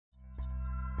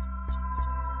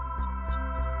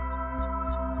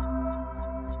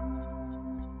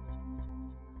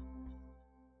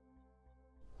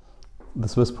The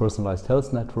Swiss Personalized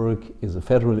Health Network is a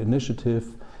federal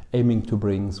initiative aiming to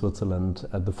bring Switzerland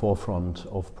at the forefront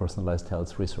of personalized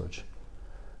health research.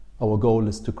 Our goal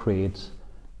is to create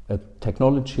a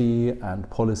technology and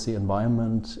policy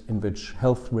environment in which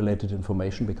health-related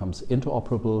information becomes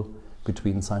interoperable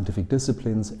between scientific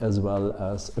disciplines as well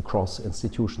as across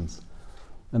institutions.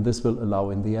 And this will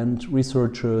allow, in the end,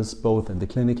 researchers, both in the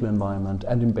clinical environment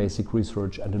and in basic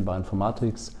research and in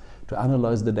bioinformatics, to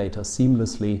analyze the data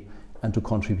seamlessly and to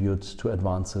contribute to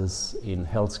advances in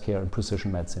healthcare and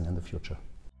precision medicine in the future.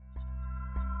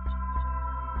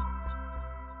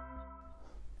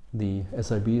 The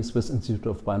SIB, Swiss Institute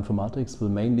of Bioinformatics, will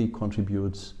mainly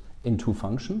contribute in two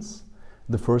functions.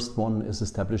 The first one is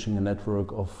establishing a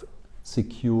network of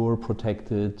secure,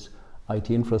 protected IT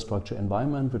infrastructure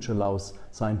environment, which allows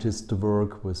scientists to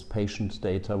work with patient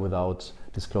data without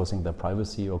disclosing their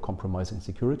privacy or compromising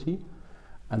security.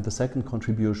 And the second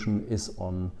contribution is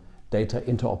on data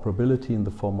interoperability in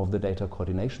the form of the Data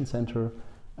Coordination Center.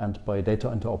 And by data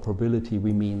interoperability,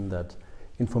 we mean that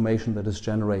information that is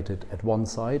generated at one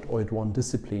site or at one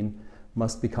discipline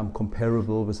must become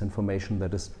comparable with information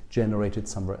that is generated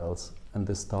somewhere else. And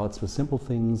this starts with simple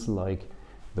things like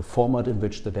the format in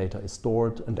which the data is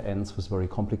stored and ends with very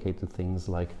complicated things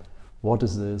like what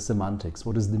is the semantics,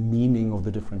 what is the meaning of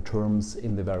the different terms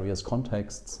in the various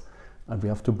contexts. And we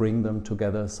have to bring them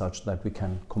together such that we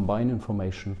can combine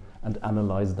information and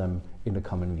analyze them in a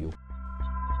common view.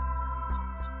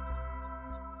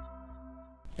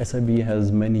 SIB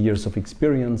has many years of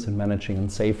experience in managing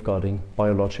and safeguarding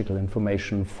biological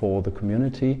information for the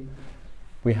community.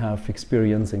 We have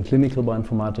experience in clinical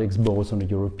bioinformatics, both on a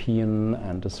European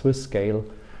and a Swiss scale.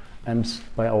 And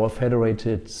by our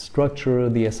federated structure,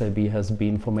 the SIB has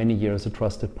been for many years a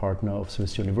trusted partner of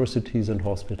Swiss universities and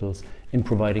hospitals in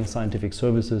providing scientific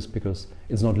services, because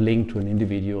it's not linked to an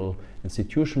individual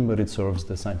institution, but it serves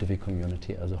the scientific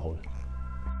community as a whole.